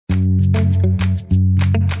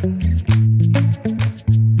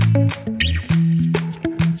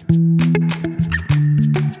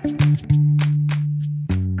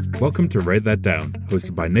Welcome to Write That Down,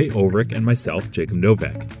 hosted by Nate Ulrich and myself, Jacob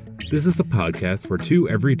Novak. This is a podcast where two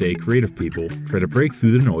everyday creative people try to break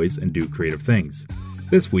through the noise and do creative things.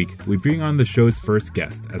 This week, we bring on the show's first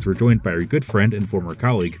guest as we're joined by our good friend and former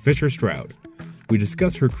colleague, Fisher Stroud. We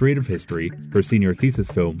discuss her creative history, her senior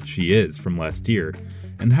thesis film, She Is, from last year,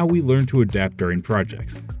 and how we learn to adapt during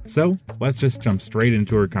projects. So, let's just jump straight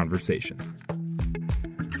into our conversation.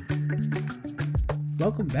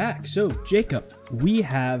 Welcome back. So, Jacob, we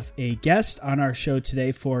have a guest on our show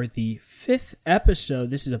today for the 5th episode.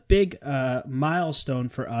 This is a big milestone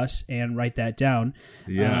for us, and write that down.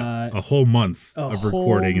 Yeah, a whole month of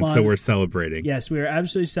recording, and so we're celebrating. Yes, we are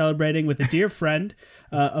absolutely celebrating with a dear friend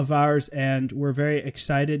of ours, and we're very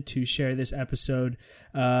excited to share this episode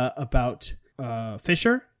about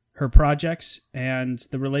Fisher, her projects, and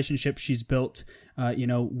the relationship she's built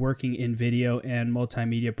working in video and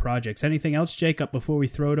multimedia projects. Anything else, Jacob, before we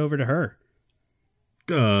throw it over to her?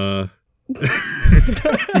 I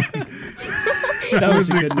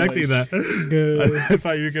wasn't expecting that. I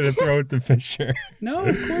thought you were going to throw it to Fisher. No,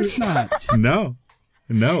 of course not. No.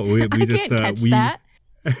 We just can't catch that.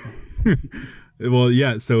 Well,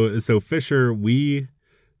 yeah. So Fisher, we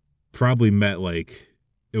probably met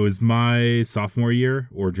it was my sophomore year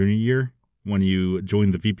or junior year when you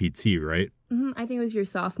joined the VPT, right? I think it was your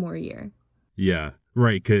sophomore year. Yeah,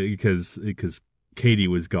 right. Because Katie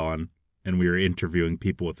was gone, and we were interviewing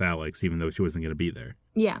people with Alex, even though she wasn't going to be there.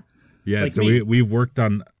 Yeah. Yeah. Like so me. we've worked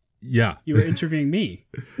on. Yeah. You were interviewing me.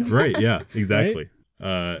 Right. Yeah. Exactly.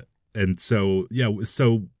 Right? And so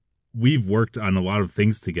so we've worked on a lot of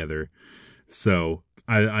things together. So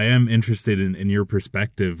I am interested in your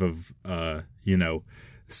perspective of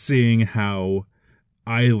seeing how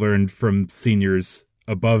I learned from seniors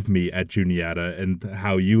above me at Juniata and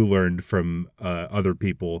how you learned from other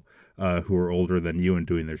people who are older than you and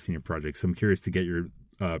doing their senior projects. So I'm curious to get your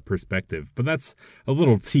perspective, but that's a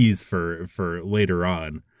little tease for later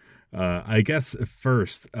on. I guess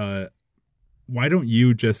first, why don't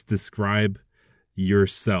you just describe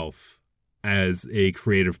yourself as a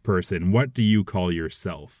creative person? What do you call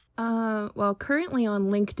yourself? Well, currently on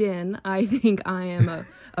LinkedIn, I think I am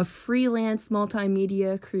a freelance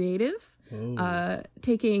multimedia creative.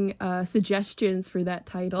 Taking suggestions for that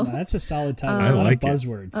title. Well, that's a solid title. I like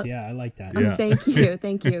buzzwords. Yeah, I like that. Yeah.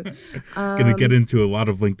 Thank you. Gonna get into a lot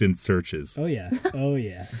of LinkedIn searches. Oh yeah.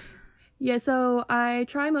 Yeah, so I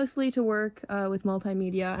try mostly to work with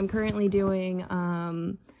multimedia. I'm currently doing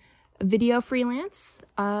video freelance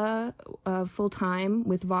full-time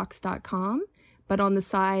with Vox.com. But on the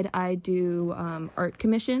side, I do art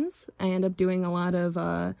commissions. I end up doing a lot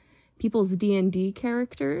of people's D&D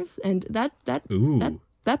characters, and that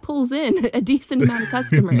pulls in a decent amount of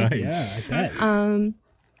customers. Nice. Yeah, I bet.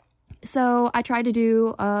 So I try to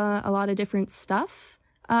do a lot of different stuff.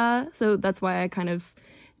 So that's why I kind of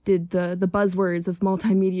did the buzzwords of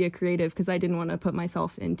multimedia creative, because I didn't want to put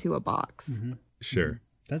myself into a box. Mm-hmm. Sure.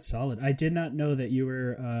 That's solid. I did not know that you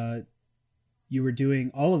were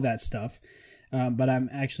doing all of that stuff, but I'm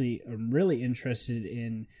actually really interested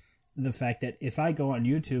in the fact that if I go on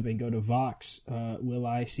YouTube and go to Vox, will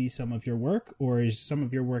I see some of your work, or is some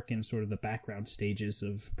of your work in sort of the background stages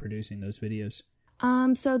of producing those videos?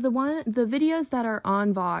 So the videos that are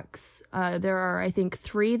on Vox, there are, I think,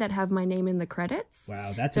 3 that have my name in the credits.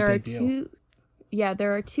 Wow, that's a big deal.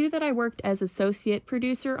 There are 2 that I worked as associate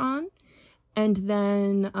producer on. And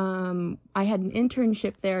then I had an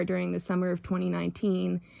internship there during the summer of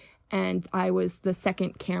 2019, and I was the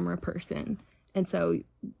second camera person. And so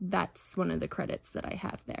that's one of the credits that I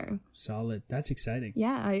have there. Solid. That's exciting.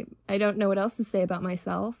 Yeah, I don't know what else to say about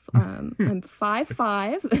myself. I'm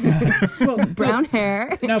 5'5", brown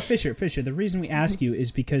hair. Now, Fisher, the reason we ask you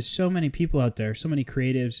is because so many people out there, so many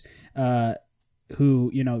creatives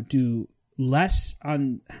who, do less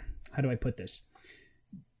on, how do I put this?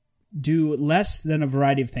 Do less than a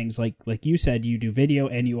variety of things. Like you said, you do video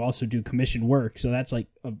and you also do commission work. So that's like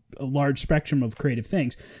a large spectrum of creative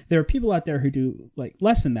things. There are people out there who do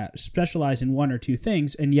less than that, specialize in 1 or 2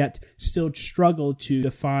 things, and yet still struggle to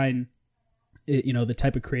define, the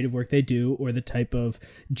type of creative work they do or the type of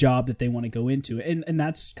job that they want to go into. And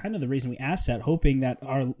that's kind of the reason we asked that, hoping that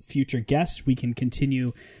our future guests, we can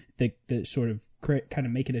continue the sort of kind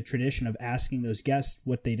of make it a tradition of asking those guests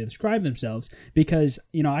what they describe themselves, because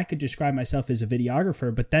I could describe myself as a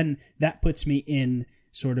videographer, but then that puts me in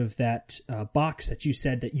sort of that box that you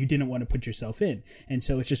said that you didn't want to put yourself in. And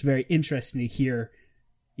so it's just very interesting to hear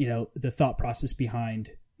the thought process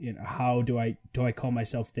behind how do I call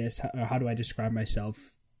myself this, or how do I describe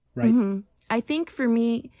myself right? I think for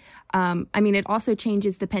me, it also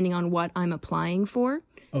changes depending on what I'm applying for.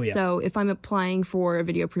 Oh, yeah. So if I'm applying for a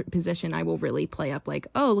video position, I will really play up like,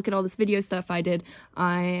 oh, look at all this video stuff I did.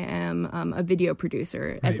 I am a video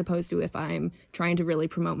producer, as opposed to if I'm trying to really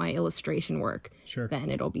promote my illustration work. Sure. Then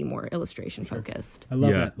it'll be more illustration focused. I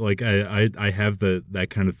love that. Like I have that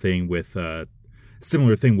kind of thing with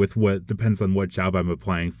similar thing with what depends on what job I'm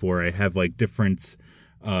applying for. I have like different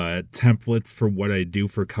templates for what I do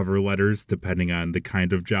for cover letters depending on the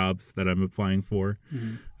kind of jobs that I'm applying for.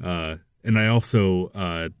 And I also,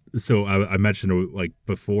 I mentioned like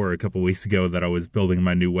before a couple weeks ago that I was building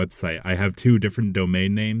my new website. I have 2 different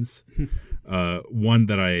domain names. One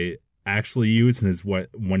that I actually use, and is what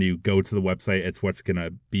when you go to the website, it's what's going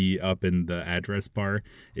to be up in the address bar,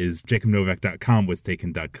 is jacobnovak.com was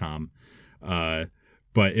taken.com.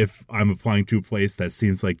 But if I'm applying to a place that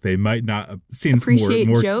seems like they might not seems appreciate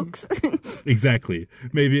more jokes. Exactly.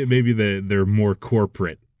 Maybe they're more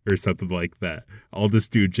corporate or something like that. I'll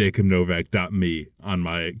just do jacobnovak.me on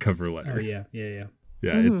my cover letter. Oh, yeah. Yeah,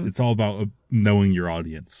 it's all about knowing your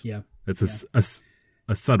audience. Yeah. It's a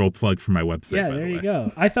subtle plug for my website. Yeah, by there the you way.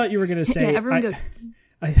 go. I thought you were going to say... everyone go...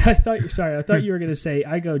 I thought you were going to say,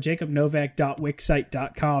 I go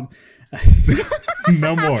jacobnovak.wixsite.com.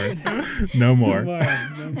 No more. No more.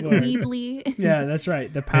 Weebly. Yeah, that's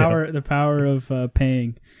right. The power of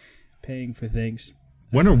paying for things.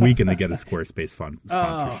 When are we going to get a Squarespace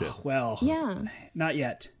sponsorship? Oh, well, Yeah. Not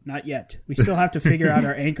yet. We still have to figure out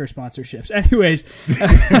our Anchor sponsorships.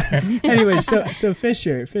 Anyways, so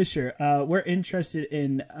Fisher, we're interested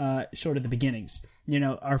in sort of the beginnings. You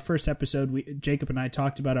know, our first episode, Jacob and I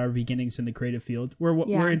talked about our beginnings in the creative field.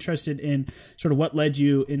 We're interested in sort of what led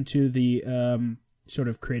you into the sort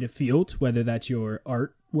of creative field, whether that's your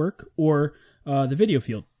artwork or the video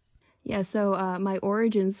field. Yeah, so my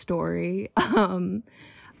origin story.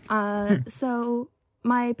 So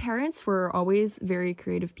my parents were always very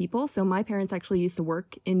creative people. So my parents actually used to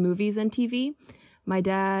work in movies and TV. My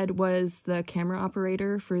dad was the camera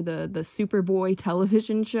operator for the Superboy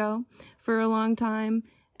television show for a long time.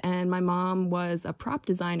 And my mom was a prop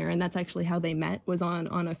designer, and that's actually how they met, was on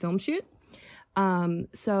a film shoot.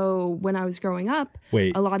 So when I was growing up,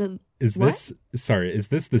 Wait, a lot of... is this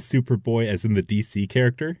the Superboy as in the DC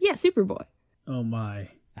character? Yeah, Superboy. Oh, my.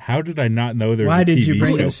 How did I not know there was Why a did TV you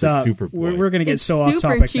bring show this for up? Superboy? We're going to get It's so off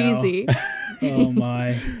super topic cheesy. now. Oh,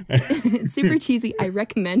 my. It's super cheesy. I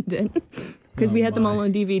recommend it because we had them all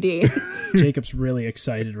on DVD. Jacob's really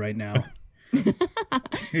excited right now.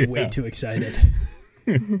 Way too excited.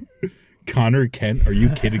 Connor Kent, are you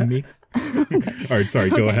kidding me? All right, sorry,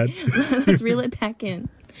 go ahead. Let's reel it back in.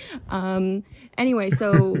 Anyway,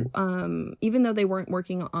 so even though they weren't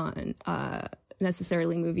working on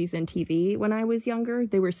necessarily movies and TV when I was younger,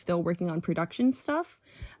 they were still working on production stuff.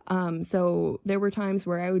 So there were times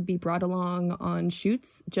where I would be brought along on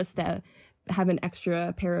shoots just to have an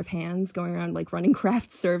extra pair of hands going around like running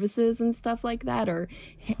craft services and stuff like that. Or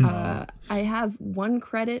I have one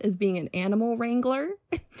credit as being an animal wrangler.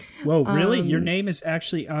 Whoa, really? Your name is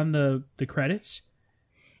actually on the credits?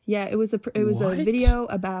 Yeah, it was a video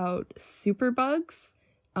about superbugs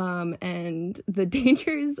and the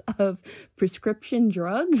dangers of prescription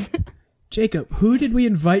drugs. Jacob, who did we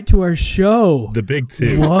invite to our show? The big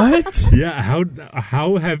 2. What? Yeah,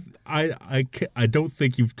 how have I don't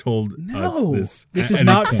think you've told us this. This is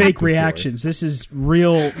not fake reactions. This is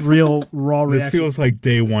real raw reactions. This feels like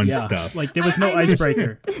day one stuff. Like there was no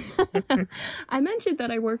icebreaker. I mentioned that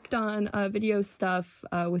I worked on video stuff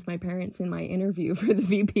with my parents in my interview for the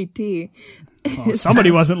VPT. Oh,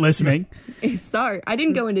 somebody wasn't listening. Sorry, I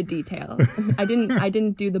didn't go into detail. I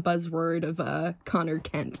didn't do the buzzword of Connor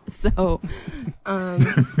Kent. So,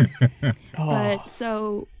 but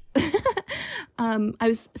so I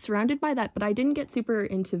was surrounded by that, but I didn't get super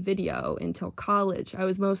into video until college. I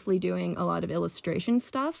was mostly doing a lot of illustration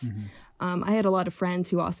stuff. I had a lot of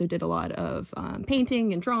friends who also did a lot of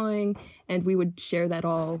painting and drawing, and we would share that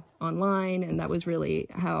all online, and that was really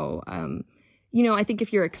how. I think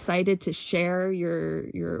if you're excited to share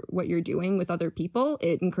your what you're doing with other people,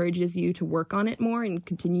 it encourages you to work on it more and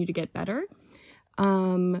continue to get better.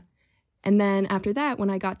 And then after that,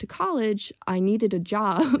 when I got to college, I needed a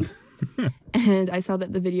job and I saw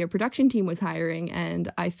that the video production team was hiring,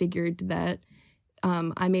 and I figured that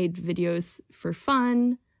I made videos for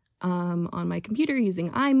fun on my computer using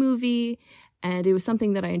iMovie, and it was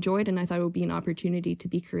something that I enjoyed, and I thought it would be an opportunity to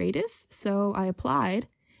be creative. So I applied.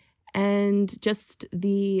 And just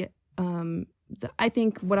I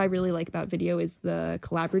think what I really like about video is the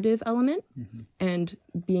collaborative element. And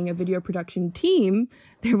being a video production team,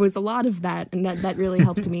 there was a lot of that. And that really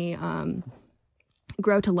helped me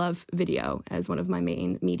grow to love video as one of my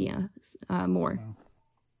main media more. Wow.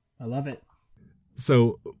 I love it.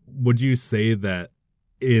 So would you say that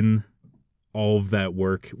in all of that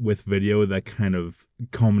work with video that kind of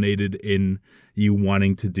culminated in you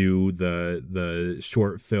wanting to do the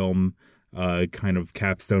short film kind of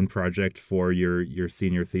capstone project for your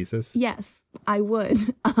senior thesis? Yes, I would.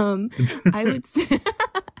 I would say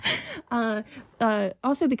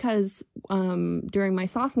also because during my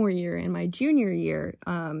sophomore year and my junior year,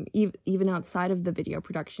 even outside of the video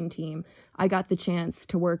production team, I got the chance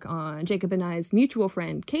to work on Jacob and I's mutual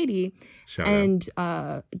friend, Katie,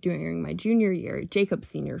 during my junior year, Jacob's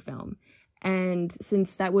senior film. And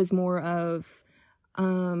since that was more of,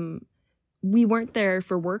 we weren't there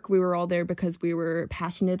for work, we were all there because we were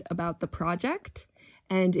passionate about the project.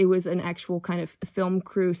 And it was an actual kind of film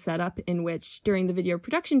crew setup in which during the video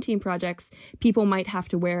production team projects, people might have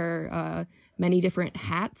to wear many different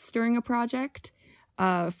hats during a project.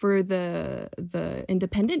 For the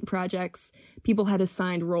independent projects, people had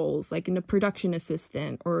assigned roles like a production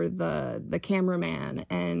assistant or the cameraman.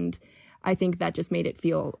 And I think that just made it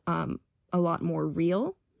feel a lot more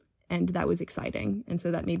real. And that was exciting. And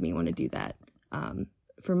so that made me want to do that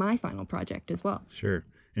for my final project as well. Sure.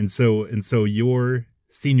 And so your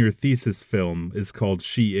senior thesis film is called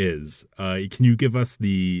She Is. Can you give us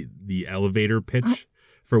the elevator pitch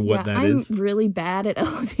for what that is? I'm really bad at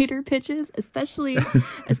elevator pitches, especially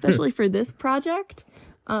for this project.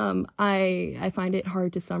 I find it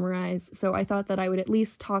hard to summarize. So I thought that I would at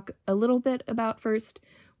least talk a little bit about first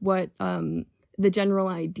what the general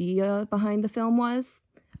idea behind the film was,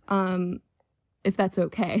 if that's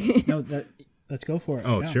okay. No, let's go for it.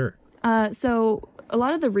 Oh, yeah. Sure. So a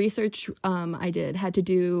lot of the research I did had to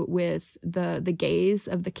do with the gaze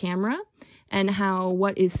of the camera and how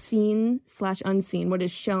what is seen/unseen, what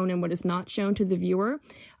is shown and what is not shown to the viewer,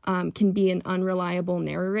 can be an unreliable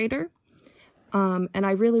narrator. And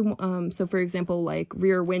I really, so for example, like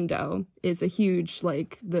Rear Window is a huge,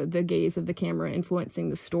 like the gaze of the camera influencing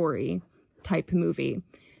the story type movie.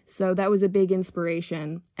 So that was a big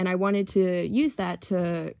inspiration. And I wanted to use that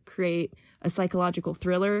to create a psychological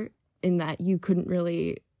thriller in that you couldn't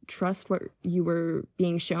really trust what you were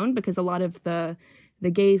being shown because a lot of the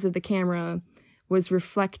gaze of the camera was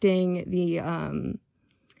reflecting the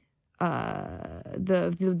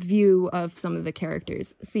view of some of the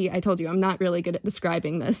characters. See, I told you I'm not really good at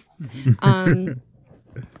describing this.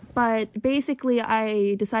 But basically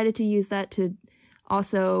I decided to use that to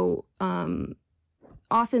also,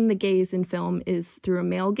 often the gaze in film is through a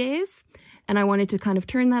male gaze. And I wanted to kind of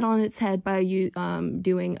turn that on its head by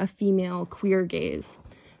doing a female queer gaze.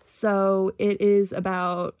 So it is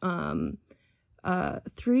about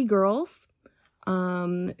 3 girls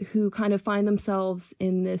who kind of find themselves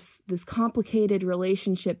in this complicated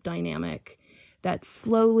relationship dynamic that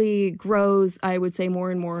slowly grows, I would say,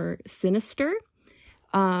 more and more sinister,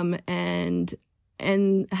 and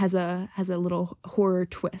has a little horror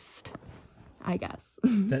twist, I guess.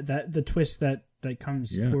 The twist that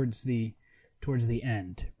comes towards the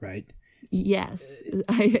end, right? Yes.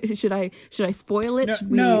 Should I spoil it?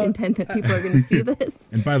 Should we intend that people are going to see this?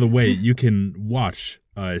 And by the way, you can watch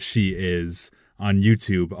She Is on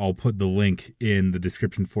YouTube. I'll put the link in the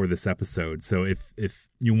description for this episode. So if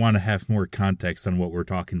you want to have more context on what we're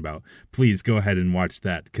talking about, please go ahead and watch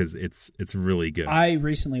that because it's really good. I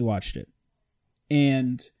recently watched it,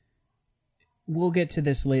 and we'll get to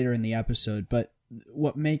this later in the episode, but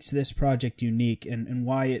what makes this project unique and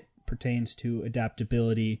why it pertains to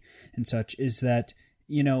adaptability and such is that,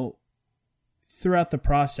 throughout the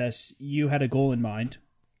process, you had a goal in mind,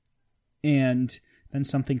 and then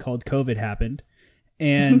something called COVID happened,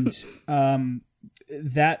 and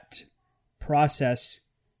that process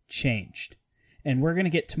changed. And we're going to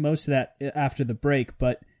get to most of that after the break,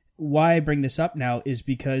 but why I bring this up now is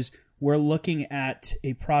because we're looking at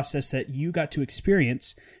a process that you got to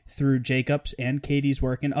experience through Jacob's and Katie's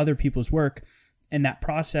work and other people's work, and that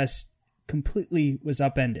process completely was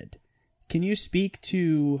upended. Can you speak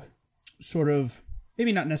to sort of,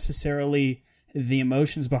 maybe not necessarily the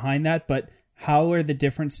emotions behind that, but how are the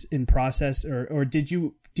difference in process, or did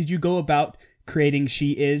you go about creating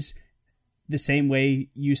She Is the same way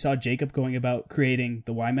you saw Jacob going about creating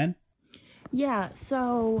the Y-Men? Yeah,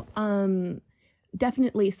 so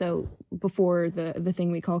definitely. So before the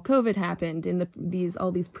thing we call COVID happened, in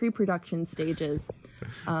all these pre-production stages,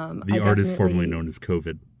 the artist formerly known as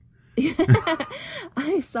COVID.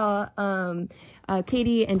 I saw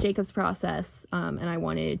Katie and Jacob's process, and I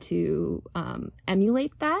wanted to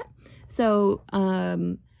emulate that. So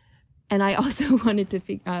And I also wanted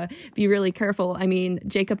to be really careful. I mean,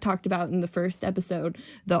 Jacob talked about in the first episode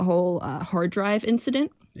the whole hard drive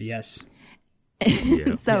incident. Yes.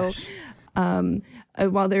 So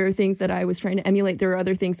while there are things that I was trying to emulate, there are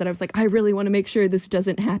other things that I was like, I really want to make sure this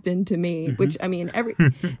doesn't happen to me, which, I mean,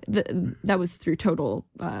 that was through total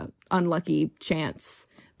unlucky chance.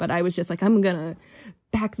 But I was just like, I'm going to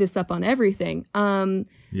back this up on everything.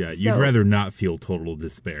 You'd rather not feel total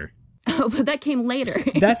despair. Oh, but that came later.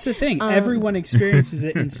 That's the thing. Everyone experiences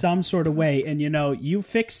it in some sort of way. And, you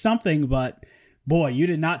fixed something, but boy, you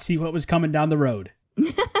did not see what was coming down the road.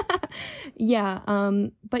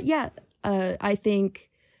 I think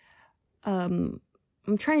I'm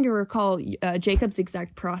trying to recall Jacob's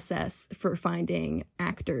exact process for finding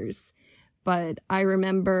actors. But I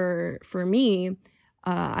remember for me,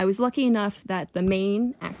 I was lucky enough that the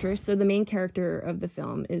main actress, so the main character of the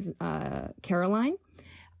film is Caroline.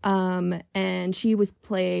 And she was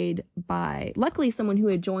played by, luckily, someone who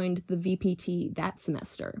had joined the VPT that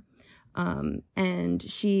semester. And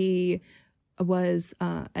she was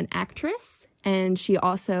an actress, and she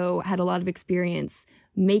also had a lot of experience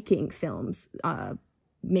making films,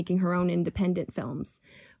 making her own independent films,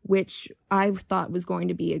 which I thought was going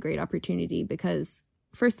to be a great opportunity because,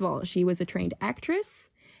 first of all, she was a trained actress,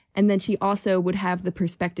 and then she also would have the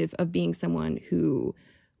perspective of being someone who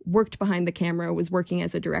worked behind the camera, was working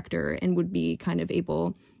as a director, and would be kind of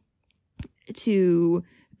able to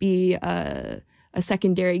be a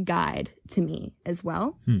secondary guide to me as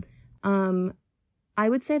well. I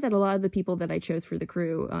would say that a lot of the people that I chose for the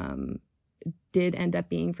crew did end up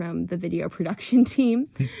being from the video production team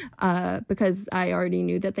because I already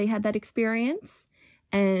knew that they had that experience.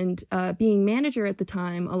 And being manager at the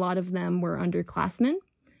time, a lot of them were underclassmen.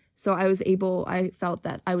 So I felt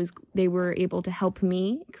that they were able to help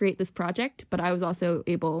me create this project, but I was also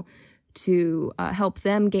able to help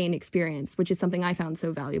them gain experience, which is something I found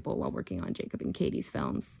so valuable while working on Jacob and Katie's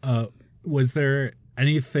films. Was there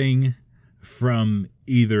anything from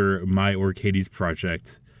either my or Katie's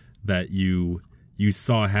project that you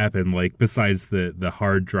saw happen, like besides the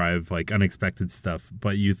hard drive, like unexpected stuff,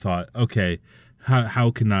 but you thought, okay,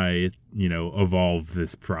 how can I, evolve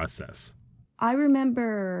this process? I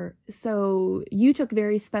remember, so you took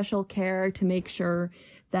very special care to make sure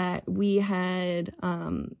that we had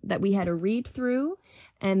a read through,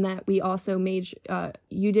 and that we also made,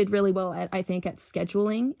 you did really well at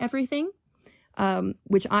scheduling everything,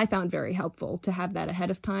 which I found very helpful to have that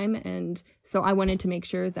ahead of time. And so I wanted to make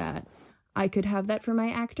sure that I could have that for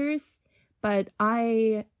my actors, but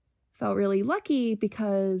I felt really lucky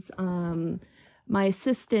because, my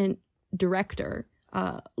assistant director,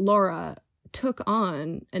 Laura, took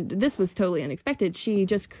on, and this was totally unexpected, she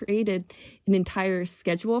just created an entire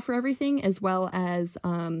schedule for everything, as well as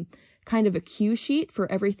kind of a cue sheet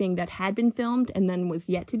for everything that had been filmed and then was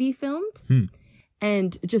yet to be filmed,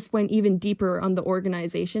 and just went even deeper on the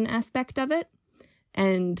organization aspect of it,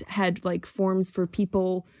 and had like forms for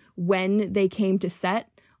people when they came to set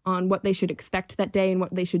on what they should expect that day and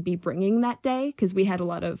what they should be bringing that day, because we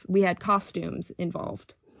had costumes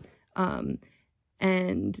involved.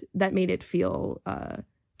 And that made it feel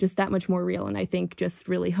just that much more real. And I think just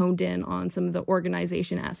really honed in on some of the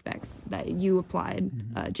organization aspects that you applied,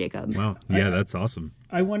 Jacob. Wow. Yeah, that's awesome.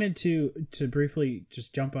 I wanted to briefly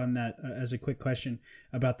just jump on that as a quick question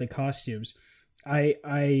about the costumes.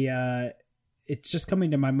 It's just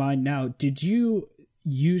coming to my mind now. Did you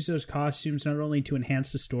use those costumes not only to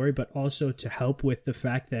enhance the story, but also to help with the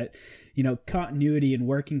fact that, continuity and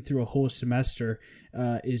working through a whole semester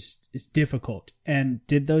is difficult? And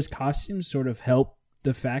did those costumes sort of help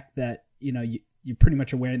the fact that, you pretty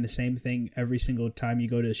much are wearing the same thing every single time you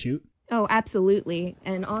go to the shoot? Oh, absolutely.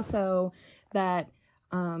 And also that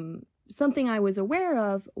something I was aware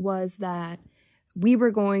of was that we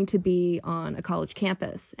were going to be on a college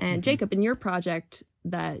campus. And Jacob, in your project,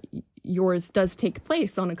 that yours does take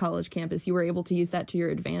place on a college campus, you were able to use that to your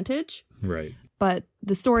advantage. Right. But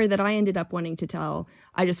the story that I ended up wanting to tell,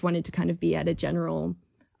 I just wanted to kind of be at a general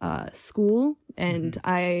school, and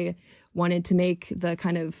I wanted to make the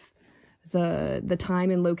kind of the time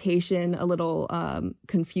and location a little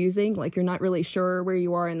confusing, like you're not really sure where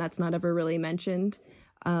you are, and that's not ever really mentioned.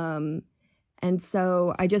 And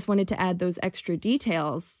so I just wanted to add those extra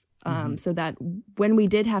details so that when we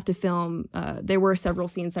did have to film, there were several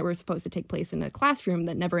scenes that were supposed to take place in a classroom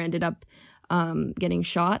that never ended up getting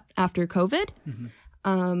shot after COVID.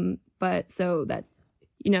 But so that,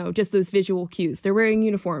 just those visual cues. They're wearing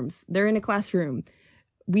uniforms. They're in a classroom.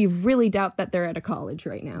 We really doubt that they're at a college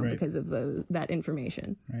right now because of that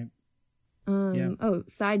information. Right. Oh,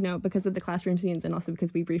 side note, because of the classroom scenes and also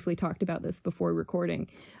because we briefly talked about this before recording,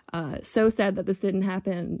 so sad that this didn't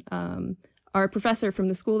happen. Our professor from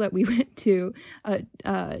the school that we went to,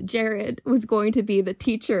 Jared, was going to be the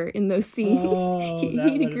teacher in those scenes. Oh,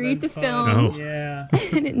 He'd agreed to film, Yeah.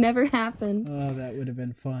 and it never happened. Oh, that would have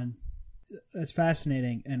been fun. That's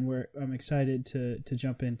fascinating, and I'm excited to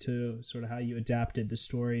jump into sort of how you adapted the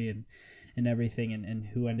story and everything, and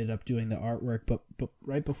who ended up doing the artwork. But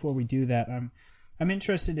right before we do that, I'm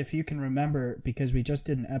interested if you can remember, because we just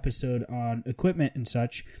did an episode on equipment and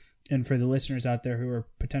such. And for the listeners out there who are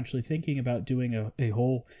potentially thinking about doing a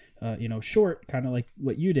whole, short, kind of like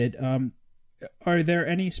what you did, are there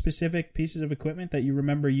any specific pieces of equipment that you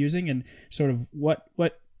remember using, and sort of what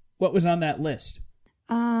was on that list?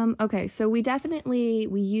 Okay, so we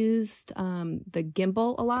used the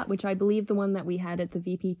gimbal a lot, which I believe the one that we had at the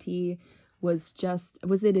VPT was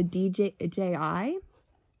it a DJI?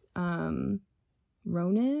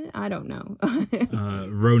 Ronin? I don't know.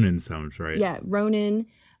 Ronin sounds right. Yeah, Ronin.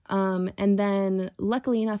 And then,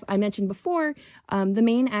 luckily enough, I mentioned before, the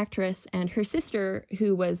main actress and her sister,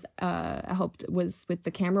 who was with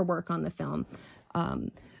the camera work on the film,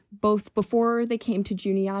 both before they came to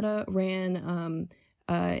Juniata, ran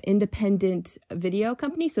independent video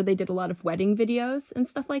company, so they did a lot of wedding videos and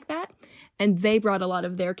stuff like that, and they brought a lot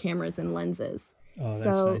of their cameras and lenses. Oh, that's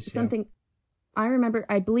so nice, something. Yeah. I remember,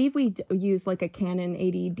 I believe we used like a Canon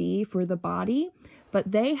 80D for the body, but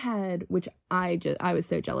they had, which I was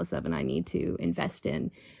so jealous of and I need to invest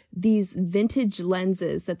in, these vintage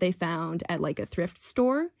lenses that they found at like a thrift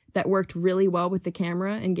store that worked really well with the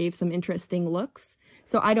camera and gave some interesting looks.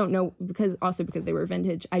 So I don't know, because they were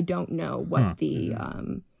vintage, I don't know what the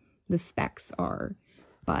specs are,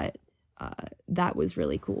 but that was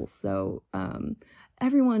really cool. So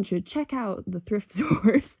everyone should check out the thrift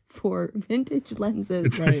stores for vintage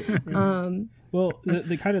lenses. Right. Well,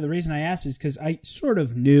 the reason I asked is because I sort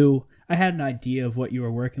of knew, I had an idea of what you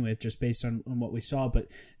were working with just based on what we saw, but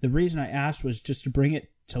the reason I asked was just to bring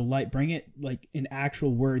it to light, bring it like an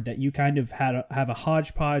actual word that you kind of have a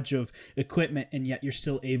hodgepodge of equipment, and yet you're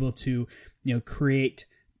still able to, create,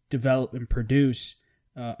 develop, and produce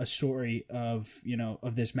a story of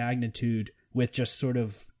this magnitude with just sort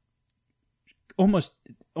of almost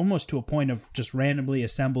to a point of just randomly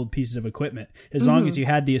assembled pieces of equipment. As long as you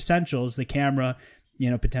had the essentials, the camera,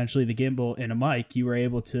 potentially the gimbal and a mic, you were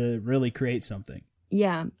able to really create something.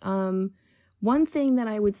 Yeah. One thing that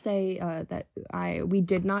I would say that we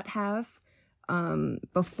did not have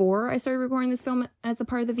before I started recording this film as a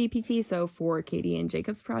part of the VPT, so for Katie and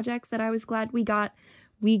Jacob's projects that I was glad we got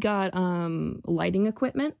lighting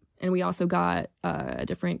equipment. And we also got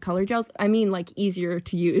different color gels. I mean, like, easier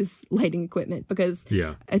to use lighting equipment, because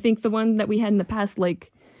I think the one that we had in the past,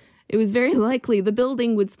 like, it was very likely the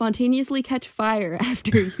building would spontaneously catch fire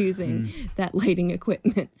after using that lighting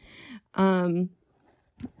equipment.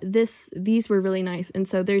 These were really nice. And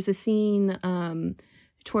so there's a scene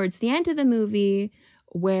towards the end of the movie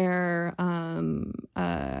where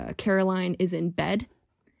Caroline is in bed.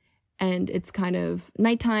 And it's kind of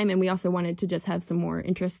nighttime, and we also wanted to just have some more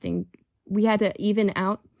interesting. We had to even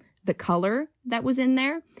out the color that was in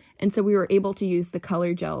there, and so we were able to use the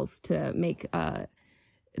color gels to make the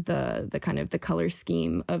kind of the color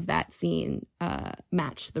scheme of that scene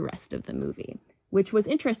match the rest of the movie, which was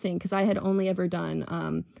interesting because I had only ever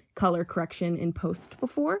done color correction in post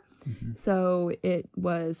before. So it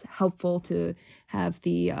was helpful to have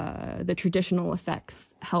the traditional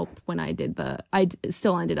effects help when I did I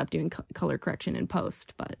still ended up doing color correction in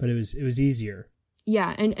post, but it was easier.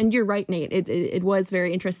 Yeah, and you're right, Nate. It was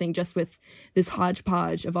very interesting just with this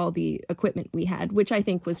hodgepodge of all the equipment we had, which I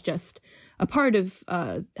think was just a part of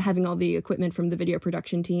having all the equipment from the video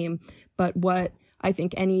production team. But what I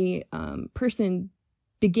think any person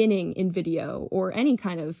beginning in video or any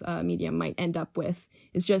kind of medium might end up with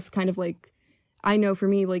is just kind of like, I know for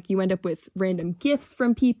me, like, you end up with random gifts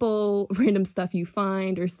from people, random stuff you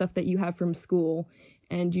find or stuff that you have from school,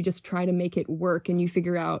 and you just try to make it work, and you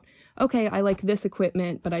figure out, okay, I like this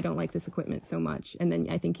equipment, but I don't like this equipment so much. And then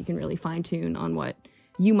I think you can really fine tune on what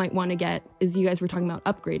you might want to get, as you guys were talking about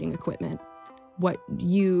upgrading equipment, what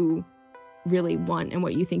you really want and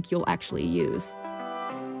what you think you'll actually use.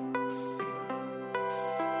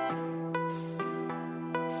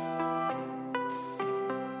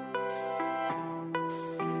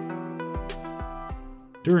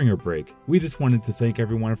 During our break, we just wanted to thank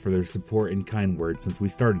everyone for their support and kind words since we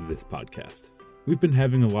started this podcast. We've been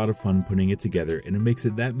having a lot of fun putting it together, and it makes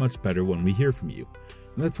it that much better when we hear from you.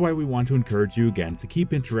 And that's why we want to encourage you again to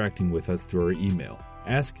keep interacting with us through our email,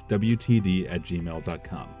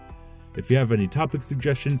 askwtd@gmail.com. If you have any topic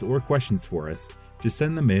suggestions or questions for us, just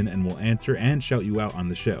send them in and we'll answer and shout you out on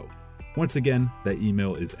the show. Once again, that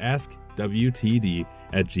email is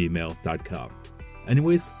askwtd@gmail.com.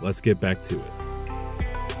 Anyways, let's get back to it.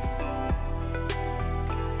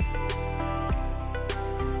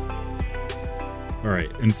 All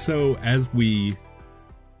right, and so as we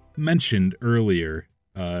mentioned earlier,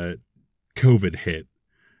 COVID hit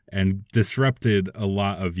and disrupted a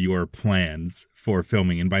lot of your plans for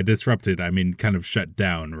filming. And by disrupted, I mean kind of shut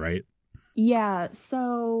down, right? Yeah,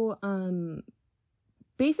 so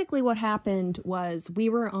basically what happened was we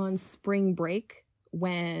were on spring break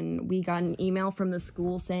when we got an email from the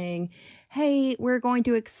school saying, hey, we're going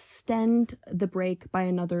to extend the break by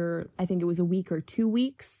another, I think it was a week or 2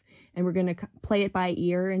 weeks, and we're going to play it by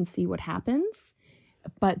ear and see what happens.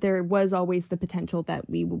 But there was always the potential that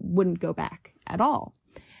we wouldn't go back at all.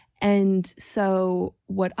 And so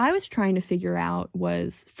what I was trying to figure out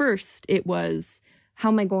was, first, it was, how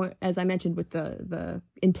am I going, as I mentioned with the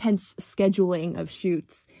intense scheduling of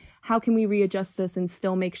shoots, how can we readjust this and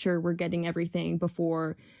still make sure we're getting everything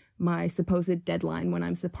before my supposed deadline when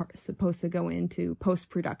I'm supposed to go into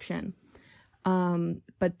post-production?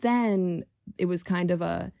 But then it was kind of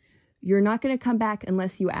you're not going to come back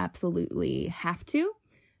unless you absolutely have to.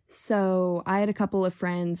 So I had a couple of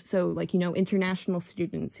friends, international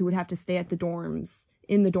students who would have to stay in the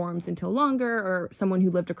dorms until longer, or someone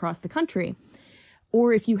who lived across the country.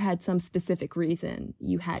 Or if you had some specific reason,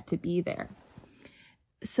 you had to be there.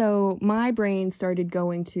 So my brain started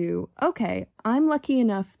going to, okay, I'm lucky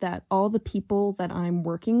enough that all the people that I'm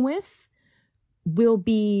working with will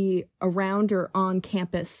be around or on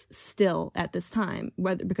campus still at this time,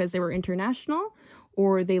 whether because they were international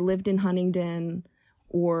or they lived in Huntingdon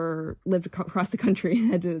or lived across the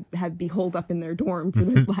country and had to be holed up in their dorm for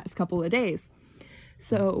the last couple of days.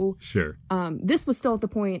 So sure. This was still at the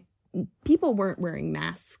point, people weren't wearing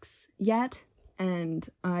masks yet. And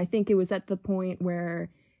I think it was at the point where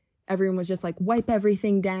everyone was just like, wipe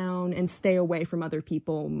everything down and stay away from other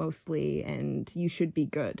people mostly, and you should be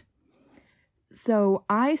good. So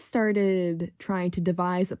I started trying to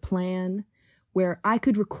devise a plan where I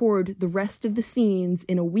could record the rest of the scenes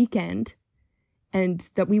in a weekend, and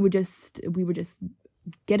that we would just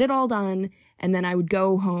get it all done, and then I would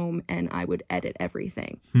go home and I would edit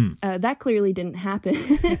everything. That clearly didn't happen.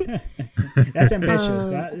 That's ambitious.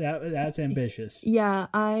 That's ambitious. Yeah,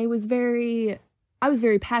 I was very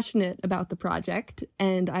passionate about the project,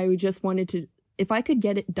 and I just wanted to, if I could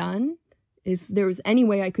get it done, if there was any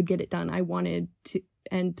way I could get it done, I wanted to,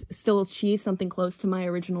 and still achieve something close to my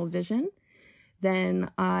original vision, then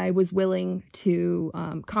I was willing to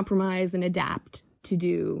compromise and adapt to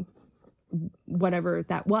do whatever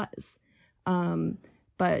that was.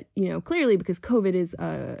 But, clearly because COVID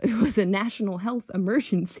was a national health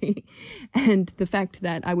emergency, and the fact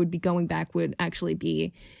that I would be going back would actually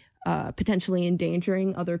be potentially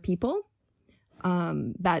endangering other people,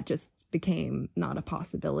 that just became not a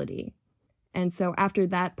possibility. And so after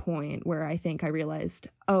that point where I think I realized,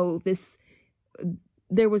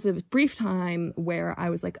 there was a brief time where I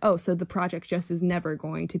was like, so the project just is never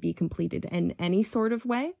going to be completed in any sort of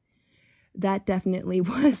way. That definitely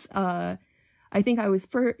was, I think it was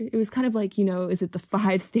kind of like, is it the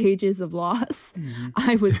 5 stages of loss? Mm-hmm.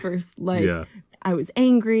 I was first I was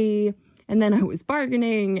angry, and then I was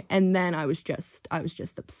bargaining, and then I was just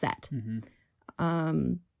upset.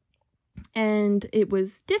 Mm-hmm. And it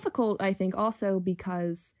was difficult, I think, also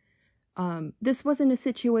because this wasn't a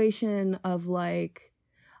situation of like,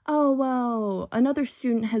 oh, well, another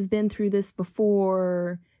student has been through this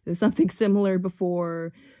before, there's something similar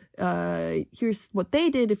before, here's what they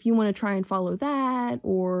did if you want to try and follow that,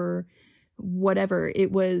 or whatever.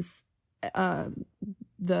 It was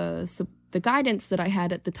the guidance that I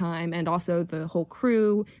had at the time, and also the whole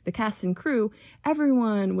crew, the cast and crew,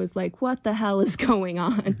 everyone was like, what the hell is going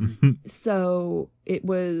on? So it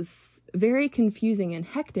was very confusing and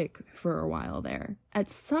hectic for a while there. At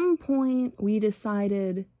some point we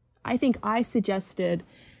decided, I think I suggested,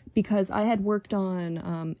 because I had worked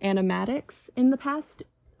on animatics in the past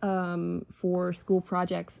for school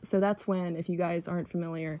projects. So that's when, if you guys aren't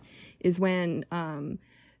familiar, is when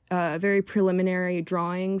very preliminary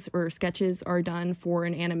drawings or sketches are done for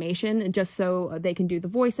an animation, just so they can do the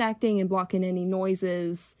voice acting and block in any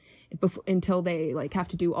noises until they have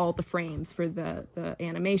to do all the frames for the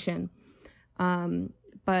animation.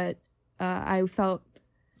 But I felt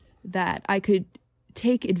that I could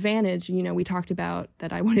take advantage, we talked about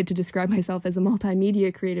that I wanted to describe myself as a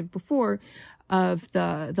multimedia creative before, of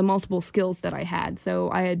the multiple skills that I had. So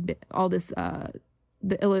I had all this,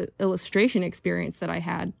 the illustration experience that I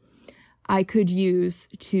had. I could use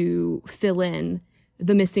to fill in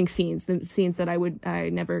the missing scenes, the scenes that I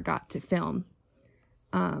never got to film.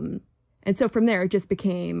 And so from there, it just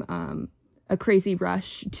became a crazy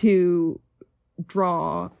rush to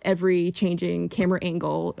draw every changing camera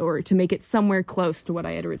angle or to make it somewhere close to what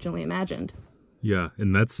I had originally imagined. Yeah,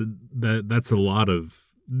 and that's a lot of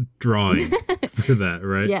drawing for that,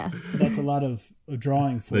 right? Yes. That's a lot of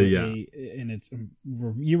drawing for and it's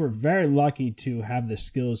you were very lucky to have the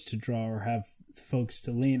skills to draw or have folks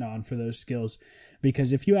to lean on for those skills,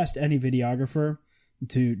 because if you asked any videographer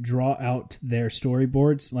to draw out their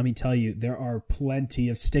storyboards, let me tell you, there are plenty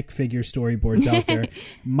of stick figure storyboards out there.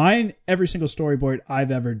 Mine, every single storyboard I've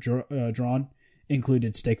ever drawn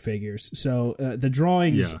included stick figures. So the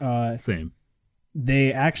drawings, same.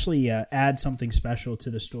 They actually add something special to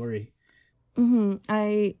the story.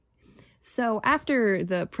 Mm-hmm. So after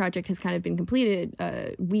the project has kind of been completed,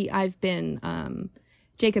 I've been,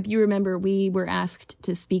 Jacob, you remember we were asked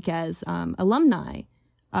to speak as alumni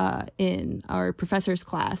in our professor's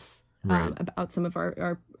class about some of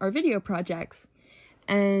our video projects.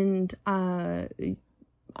 And I'm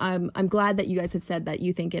glad that you guys have said that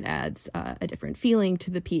you think it adds a different feeling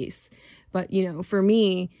to the piece. But, for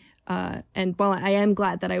me, and while I am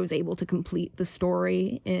glad that I was able to complete the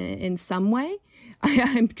story in some way,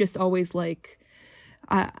 I'm just always like,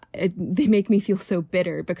 they make me feel so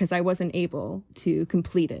bitter because I wasn't able to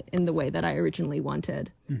complete it in the way that I originally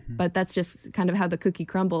wanted. Mm-hmm. But that's just kind of how the cookie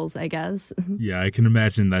crumbles, I guess. Yeah, I can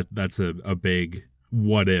imagine that's a big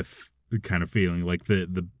what if kind of feeling, like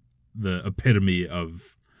the epitome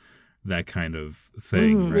of that kind of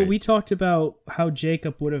thing. Mm-hmm. Right? Well, we talked about how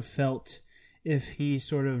Jacob would have felt if he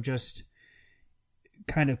sort of just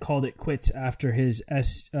kind of called it quits after his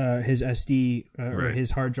SD or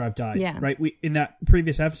his hard drive died. Yeah. Right. We in that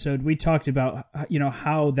previous episode we talked about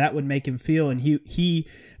how that would make him feel, and he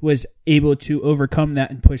was able to overcome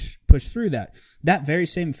that and push through that. That very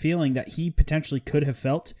same feeling that he potentially could have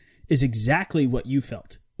felt is exactly what you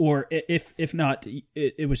felt, or if not,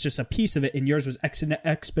 it was just a piece of it, and yours was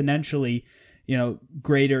exponentially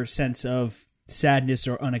greater sense of sadness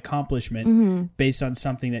or unaccomplishment based on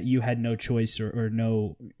something that you had no choice or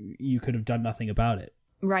no, you could have done nothing about it.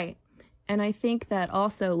 Right. And I think that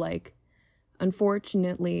also, like,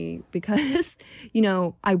 unfortunately, because,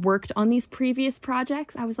 I worked on these previous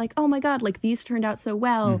projects, I was like, oh my God, like these turned out so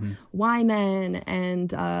well. Wyman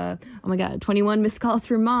and, oh my God, 21 Missed Calls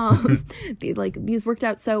from Mom. These worked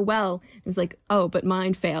out so well. It was like, oh, but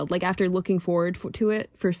mine failed. Like after looking forward to it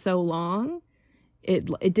for so long,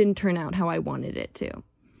 it didn't turn out how I wanted it to.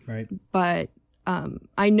 Right. But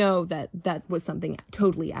I know that was something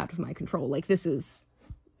totally out of my control. Like, this is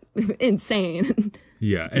insane.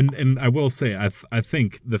 Yeah, and I will say, I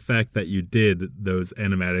think the fact that you did those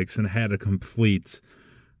animatics and had a complete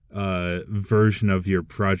version of your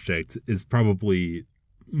project is probably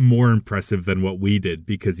more impressive than what we did,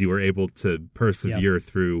 because you were able to persevere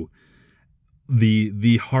through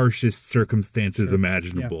the harshest circumstances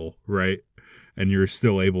imaginable, right? And you're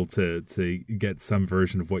still able to get some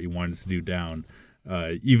version of what you wanted to do down,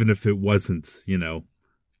 even if it wasn't,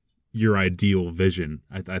 your ideal vision.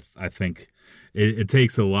 I think it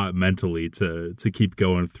takes a lot mentally to keep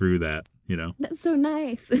going through that, That's so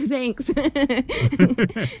nice. Thanks.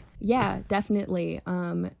 Yeah, definitely.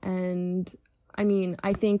 And I mean,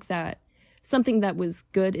 I think that something that was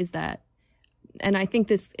good is that, and I think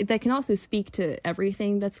that can also speak to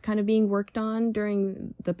everything that's kind of being worked on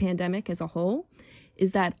during the pandemic as a whole,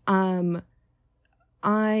 is that I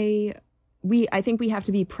think we have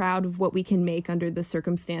to be proud of what we can make under the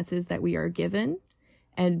circumstances that we are given,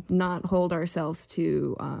 and not hold ourselves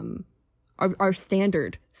to our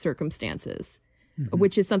standard circumstances,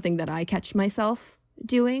 which is something that I catch myself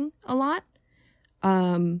doing a lot.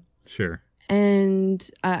 Sure. And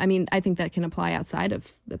I mean, I think that can apply outside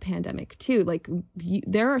of the pandemic too. Like,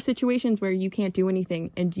 there are situations where you can't do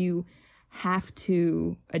anything and you have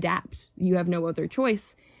to adapt. You have no other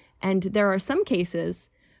choice. And there are some cases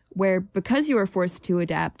where, because you are forced to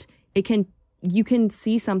adapt, you can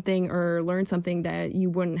see something or learn something that you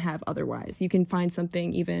wouldn't have otherwise. You can find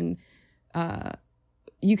something even,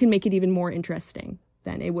 you can make it even more interesting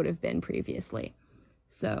than it would have been previously.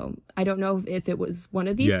 So I don't know if it was one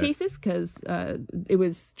of these cases, because it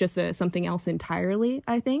was just something else entirely,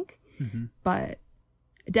 I think. But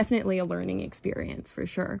definitely a learning experience for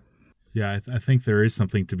sure. Yeah, I think there is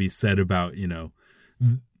something to be said about,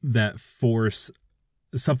 that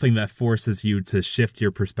something that forces you to shift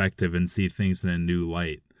your perspective and see things in a new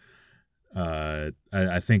light. I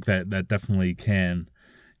think that definitely can,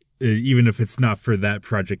 even if it's not for that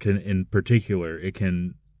project in particular, it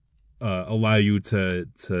can allow you to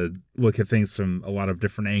look at things from a lot of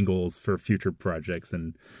different angles for future projects,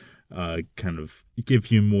 and kind of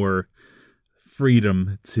give you more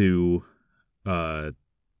freedom to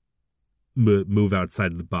move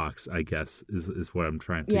outside of the box, I guess, is what I'm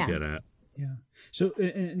trying to get at. Yeah. So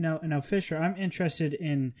now, Fisher, I'm interested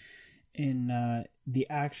in the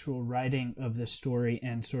actual writing of the story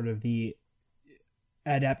and sort of the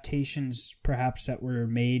adaptations perhaps that were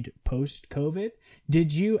made post-COVID.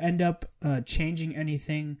 Did you end up changing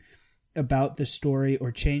anything about the story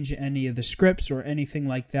or change any of the scripts or anything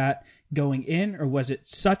like that going in, or was it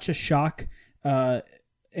such a shock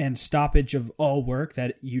and stoppage of all work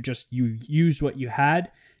that you used what you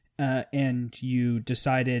had and you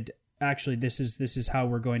decided, actually, this is how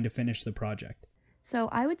we're going to finish the project? So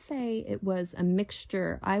I would say it was a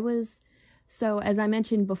mixture. So as I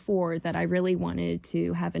mentioned before, that I really wanted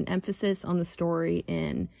to have an emphasis on the story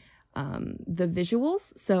in the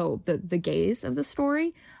visuals, so the gaze of the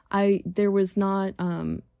story. There was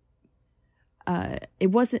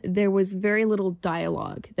very little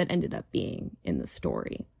dialogue that ended up being in the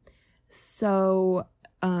story. So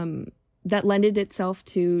that lended itself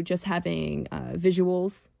to just having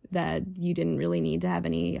visuals that you didn't really need to have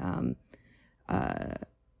any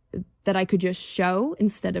that I could just show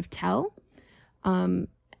instead of tell.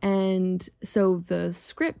 And so the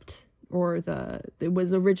script it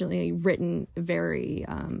was originally written very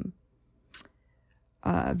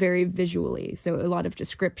visually. So a lot of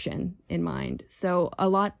description in mind. So a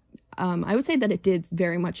lot, I would say that it did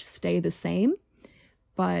very much stay the same,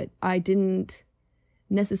 but I didn't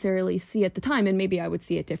necessarily see at the time, and maybe I would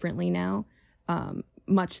see it differently now,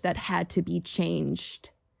 much that had to be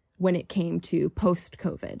changed when it came to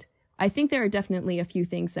post-COVID. I think there are definitely a few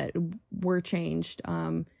things that were changed,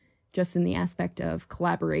 just in the aspect of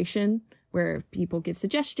collaboration, where people give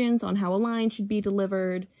suggestions on how a line should be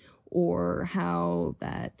delivered, or how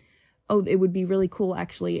it would be really cool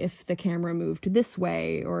actually if the camera moved this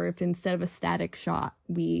way, or if instead of a static shot,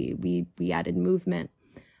 we added movement.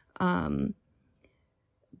 But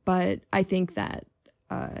I think that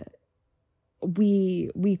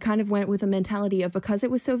we kind of went with a mentality of, because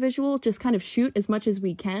it was so visual, just kind of shoot as much as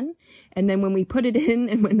we can. And then when we put it in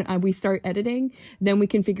and when we start editing, then we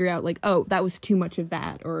can figure out like, oh, that was too much of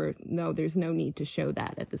that, or no, there's no need to show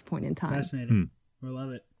that at this point in time. Fascinating. I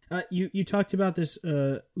love it. You talked about this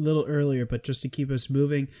a little earlier, but just to keep us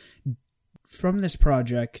moving, from this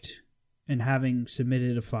project and having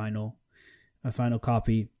submitted a final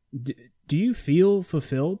copy, do you feel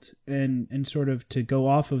fulfilled? And sort of to go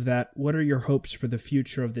off of that, what are your hopes for the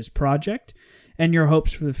future of this project and your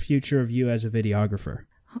hopes for the future of you as a videographer?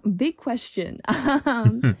 Big question.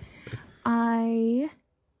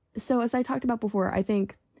 So as I talked about before, I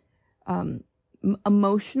think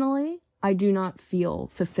emotionally, I do not feel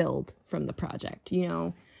fulfilled from the project,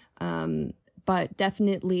 but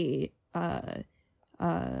definitely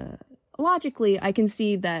logically, I can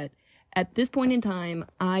see that at this point in time,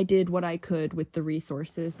 I did what I could with the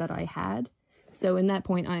resources that I had. So in that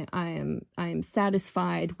point, I am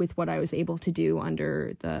satisfied with what I was able to do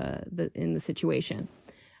under in the situation.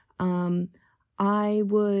 What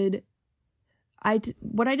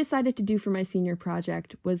I decided to do for my senior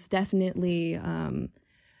project was definitely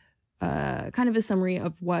kind of a summary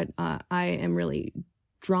of what I am really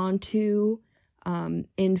drawn to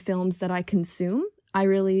in films that I consume. I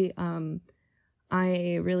really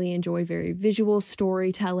enjoy very visual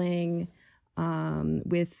storytelling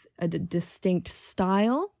with a distinct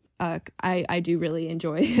style. I do really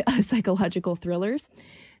enjoy psychological thrillers.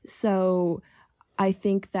 So I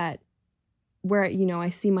think that where, I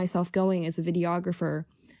see myself going as a videographer,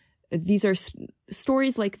 these are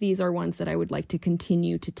stories like these are ones that I would like to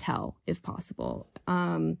continue to tell if possible.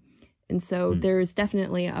 And so there's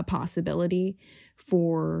definitely a possibility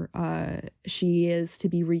for She Is to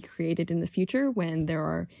be recreated in the future when there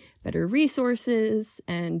are better resources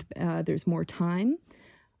and there's more time.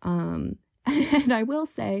 And I will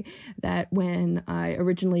say that when I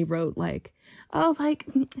originally wrote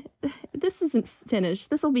this isn't finished,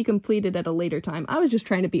 this will be completed at a later time, I was just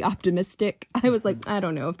trying to be optimistic. I was like, I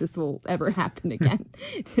don't know if this will ever happen again,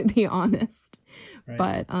 to be honest.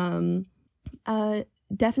 Right. But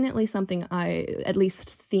definitely something at least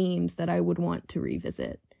themes that I would want to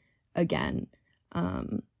revisit again.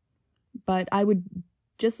 But I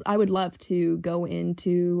would love to go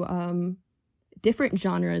into different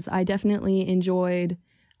genres. I definitely enjoyed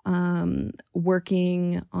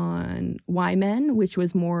working on Why Men, which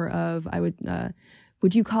was more of,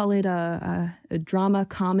 would you call it a drama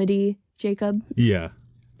comedy, Jacob? Yeah,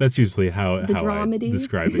 that's usually how I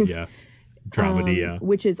describe it, yeah. Dramedy, yeah.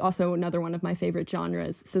 Which is also another one of my favorite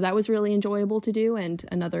genres. So that was really enjoyable to do, and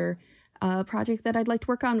another project that I'd like to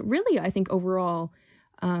work on. Really, I think overall,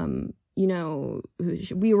 you know,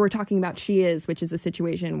 we were talking about She Is, which is a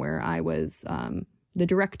situation where I was the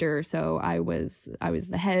director, so I was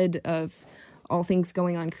the head of all things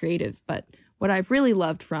going on creative. But what I've really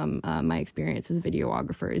loved from my experience as a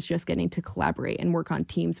videographer is just getting to collaborate and work on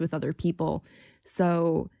teams with other people.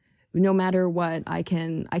 So no matter what I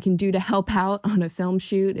can do to help out on a film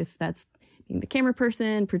shoot, if that's being the camera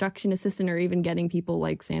person, production assistant, or even getting people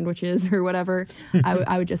like sandwiches or whatever,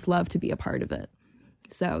 I would just love to be a part of it.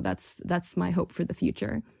 So that's my hope for the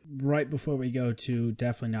future. Right before we go to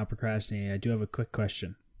definitely not procrastinating, I do have a quick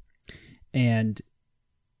question. And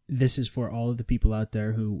this is for all of the people out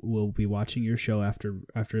there who will be watching your show after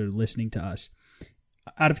listening to us.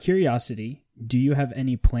 Out of curiosity, do you have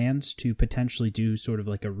any plans to potentially do sort of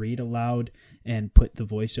like a read aloud and put the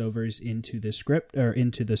voiceovers into the script or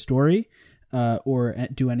into the story, or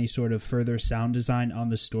do any sort of further sound design on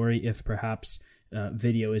the story if perhaps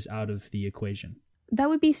video is out of the equation? That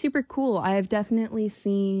would be super cool. I have definitely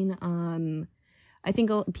seen, I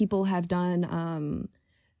think people have done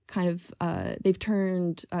they've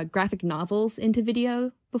turned graphic novels into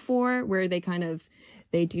video before, where they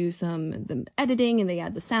do the editing and they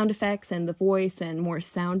add the sound effects and the voice and more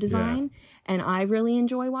sound design. Yeah. And I really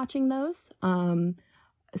enjoy watching those.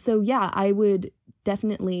 So yeah, I would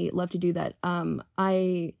definitely love to do that.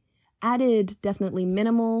 I added definitely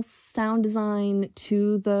minimal sound design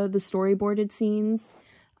to the storyboarded scenes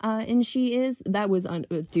in She Is. That was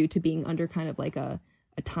due to being under kind of like a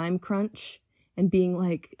time crunch. And being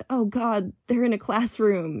like, oh God, they're in a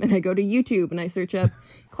classroom. And I go to YouTube and I search up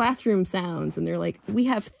classroom sounds. And they're like, we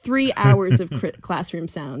have 3 hours of classroom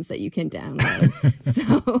sounds that you can download.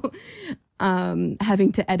 So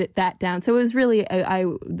having to edit that down. So it was really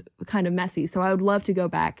kind of messy. So I would love to go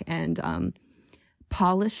back and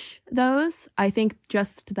polish those. I think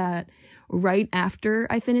just that right after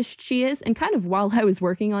I finished She Is, and kind of while I was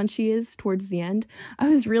working on She Is towards the end, I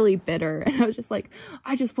was really bitter. And I was just like,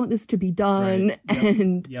 I just want this to be done. Right. Yep.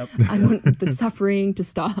 And yep. I want the suffering to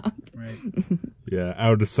stop. Right. Yeah,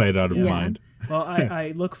 out of sight, out of mind. Well,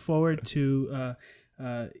 I look forward to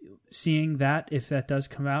seeing that, if that does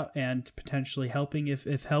come out, and potentially helping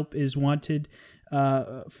if help is wanted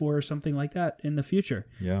for something like that in the future.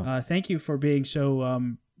 Yeah. Thank you for being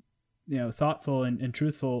so thoughtful and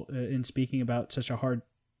truthful in speaking about such a hard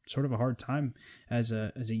time as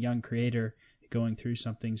a young creator going through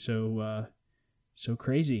something so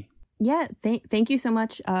crazy. Yeah, thank you so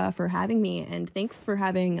much for having me, and thanks for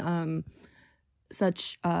having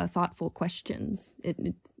such thoughtful questions.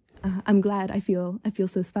 I'm glad. I feel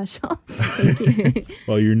so special. Thank you.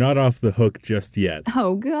 Well, you're not off the hook just yet.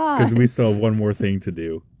 Oh God! Because we still have one more thing to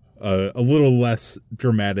do. A little less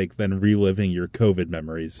dramatic than reliving your COVID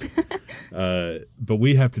memories. But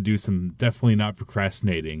we have to do some definitely not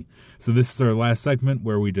procrastinating. So this is our last segment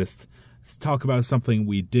where we just talk about something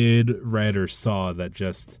we did, read, or saw that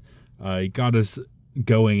just got us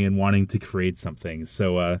going and wanting to create something.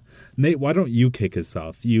 So Nate, why don't you kick us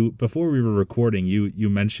off? Before we were recording, you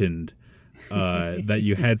mentioned that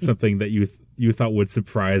you had something that you thought would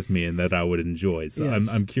surprise me and that I would enjoy. So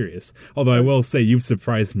yes. I'm curious. Although I will say you've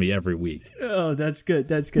surprised me every week. Oh, that's good.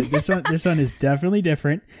 That's good. This one is definitely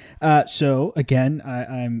different. So again,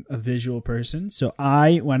 I'm a visual person. So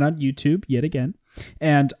I went on YouTube yet again,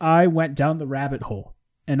 and I went down the rabbit hole.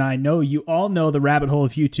 And I know you all know the rabbit hole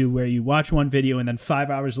of YouTube, where you watch one video and then 5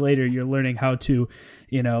 hours later you're learning how to,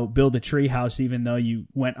 build a tree house, even though you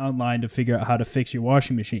went online to figure out how to fix your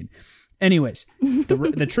washing machine. Anyways,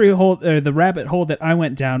 the rabbit hole that I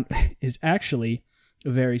went down is actually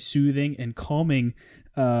a very soothing and calming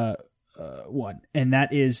one, and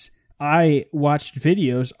that is I watched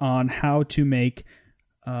videos on how to make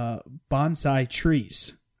bonsai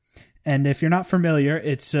trees. And if you're not familiar,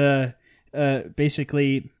 it's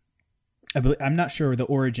basically, I'm not sure the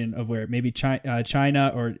origin of where, maybe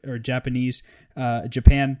China or Japanese,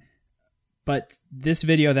 Japan, but this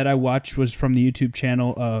video that I watched was from the YouTube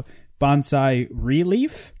channel Bonsai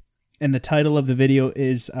Relief, and the title of the video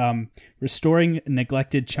is Restoring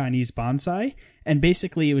Neglected Chinese Bonsai. And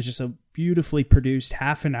basically it was just a beautifully produced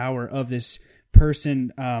half an hour of this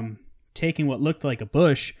person taking what looked like a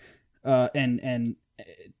bush and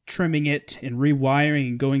trimming it and rewiring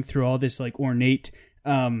and going through all this like ornate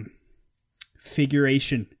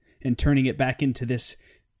figuration and turning it back into this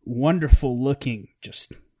wonderful looking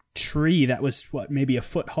just tree that was maybe a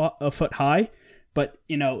foot high. But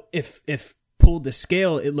if pulled the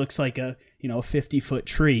scale, it looks like a 50-foot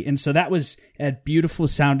tree. And so that had beautiful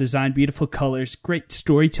sound design, beautiful colors, great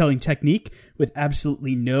storytelling technique with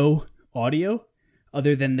absolutely no audio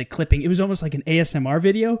other than the clipping. It was almost like an ASMR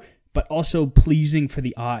video, but also pleasing for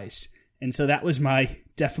the eyes. And so that was my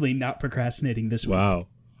definitely not procrastinating this week.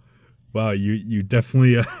 Wow, you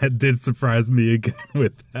definitely did surprise me again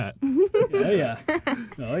with that. Oh yeah.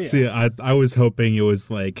 See, I was hoping it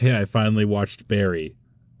was like, hey, I finally watched Barry.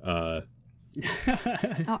 I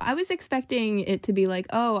was expecting it to be like,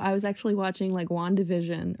 oh, I was actually watching like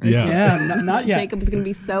WandaVision or something. Yeah, not yet. Jacob was going to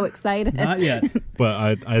be so excited. Not yet.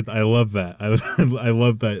 But I love that. I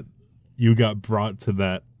love that you got brought to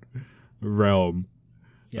that realm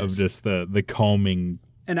of just the calming.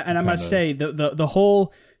 And I must say the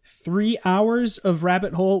whole 3 hours of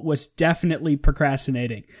rabbit hole was definitely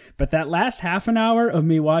procrastinating. But that last half an hour of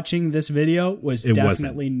me watching this video was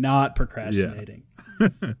definitely not procrastinating. Yeah.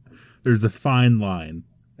 There's a fine line.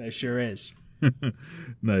 There sure is.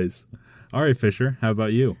 Nice. All right, Fisher, how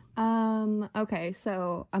about you? Okay,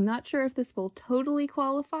 so I'm not sure if this will totally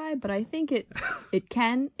qualify, but I think it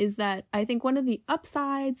can, is that I think one of the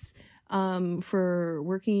upsides for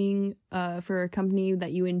working for a company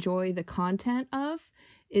that you enjoy the content of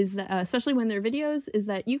is that, especially when they're videos, is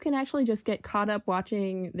that you can actually just get caught up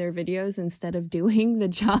watching their videos instead of doing the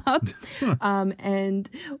job. And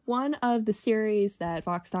one of the series that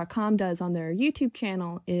Vox.com does on their YouTube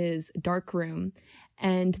channel is Darkroom.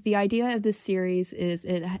 And the idea of this series is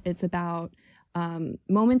it's about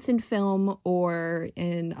moments in film or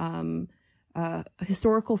in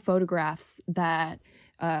historical photographs that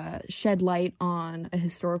shed light on a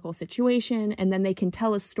historical situation, and then they can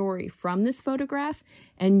tell a story from this photograph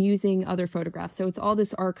and using other photographs. So it's all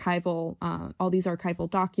this all these archival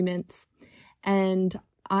documents. And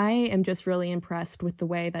I am just really impressed with the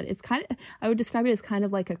way that it's I would describe it as kind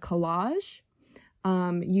of like a collage,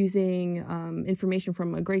 using information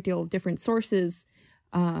from a great deal of different sources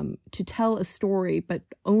to tell a story, but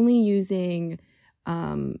only using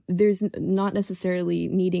there's not necessarily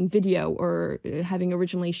needing video or having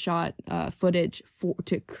originally shot footage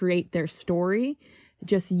to create their story,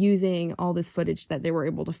 just using all this footage that they were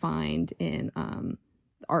able to find in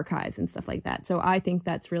archives and stuff like that. So I think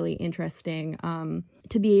that's really interesting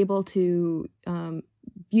to be able to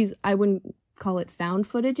use. I wouldn't call it found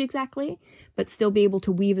footage exactly, but still be able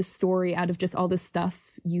to weave a story out of just all the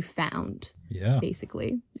stuff you found. Yeah,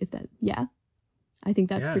 basically. I think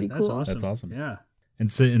that's pretty cool. Awesome. That's awesome. Yeah.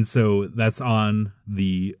 And so that's on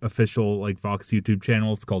the official like Vox YouTube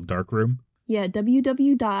channel. It's called Darkroom. Yeah,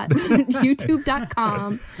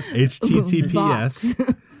 www.youtube.com.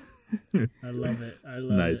 HTTPS. I love it.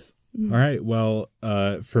 Nice. All right. Well,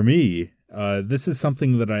 for me, this is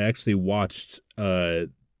something that I actually watched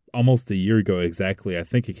almost a year ago exactly. I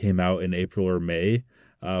think it came out in April or May.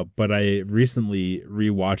 But I recently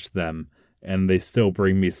rewatched them, and they still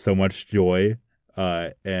bring me so much joy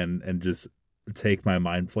and just take my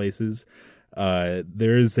mind places.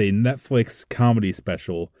 There is a Netflix comedy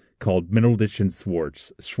special called Middleditch and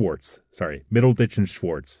Schwartz. Middleditch and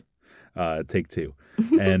Schwartz. Take two.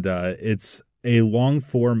 And it's a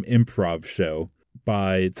long-form improv show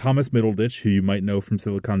by Thomas Middleditch, who you might know from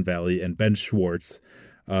Silicon Valley, and Ben Schwartz,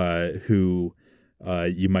 who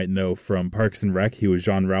you might know from Parks and Rec. He was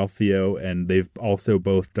Jean-Ralphio, and they've also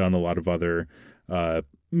both done a lot of other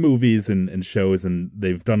movies and shows, and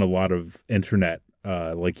they've done a lot of internet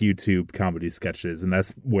like YouTube comedy sketches, and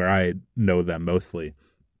that's where I know them mostly.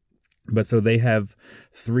 But so they have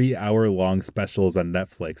 3-hour-long specials on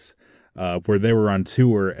Netflix where they were on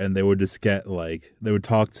tour, and they would just they would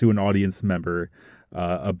talk to an audience member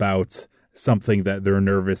about something that they're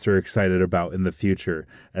nervous or excited about in the future,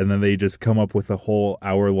 and then they just come up with a whole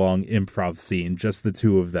hour-long improv scene, just the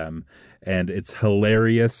two of them, and it's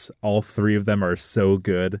hilarious. All three of them are so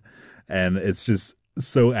good, and it's just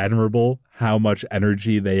so admirable how much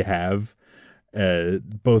energy they have,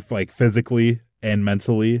 both like physically and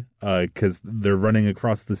mentally, because they're running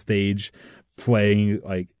across the stage playing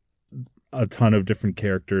like a ton of different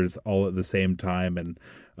characters all at the same time, and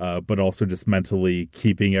but also just mentally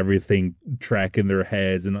keeping everything track in their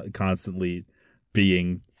heads and constantly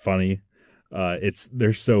being funny.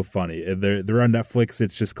 They're so funny. They're on Netflix.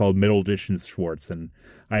 It's just called Middleditch and Schwartz, and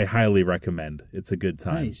I highly recommend. It's a good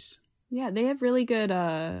time. Nice. Yeah, they have really good,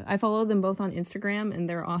 I follow them both on Instagram, and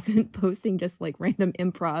they're often posting just like random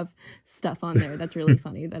improv stuff on there. That's really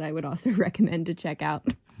funny, that I would also recommend to check out.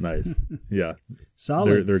 Nice. Yeah.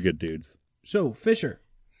 Solid. They're good dudes. So, Fisher,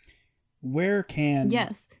 where can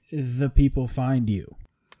Yes. the people find you?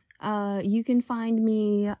 You can find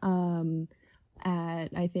me at,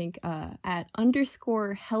 I think, at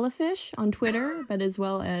 _Hellafish on Twitter, but as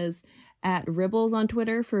well as at Ribbles on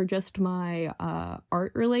Twitter for just my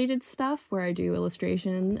art-related stuff, where I do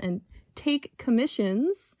illustration and take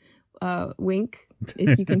commissions. Wink,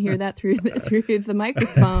 if you can hear that through the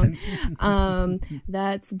microphone.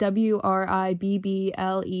 That's WRIBBLESS,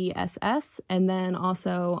 and then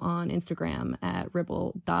also on Instagram at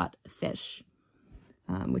ribble.fish,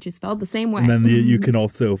 which is spelled the same way. And then you can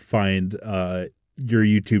also find your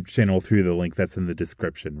YouTube channel through the link that's in the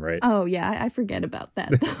description, right? Oh, yeah, I forget about that.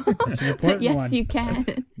 That's an important yes, one. you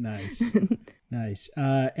can. Nice.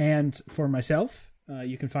 And for myself,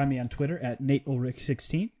 you can find me on Twitter at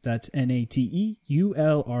NateUlrich16. That's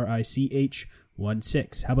NateUlrich16.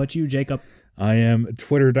 How about you, Jacob? I am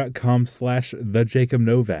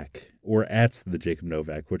twitter.com/thejacobnovak or at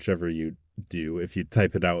thejacobnovak, whichever you do if you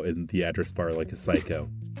type it out in the address bar like a psycho.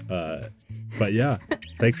 But yeah,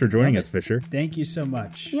 thanks for joining us, Fisher. Thank you so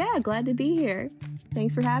much. Yeah, glad to be here.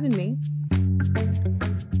 Thanks for having me.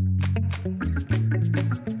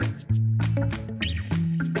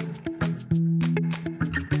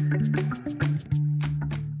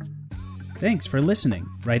 Thanks for listening.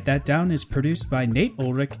 Write That Down is produced by Nate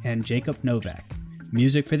Ulrich and Jacob Novak.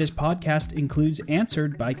 Music for this podcast includes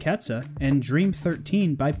Answered by Ketsa and Dream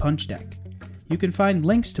 13 by Punch Deck. You can find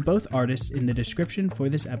links to both artists in the description for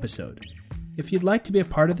this episode. If you'd like to be a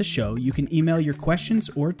part of the show, you can email your questions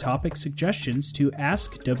or topic suggestions to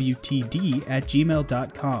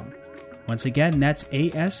askwtd@gmail.com. Once again, that's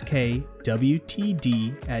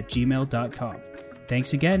askwtd@gmail.com.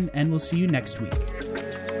 Thanks again, and we'll see you next week.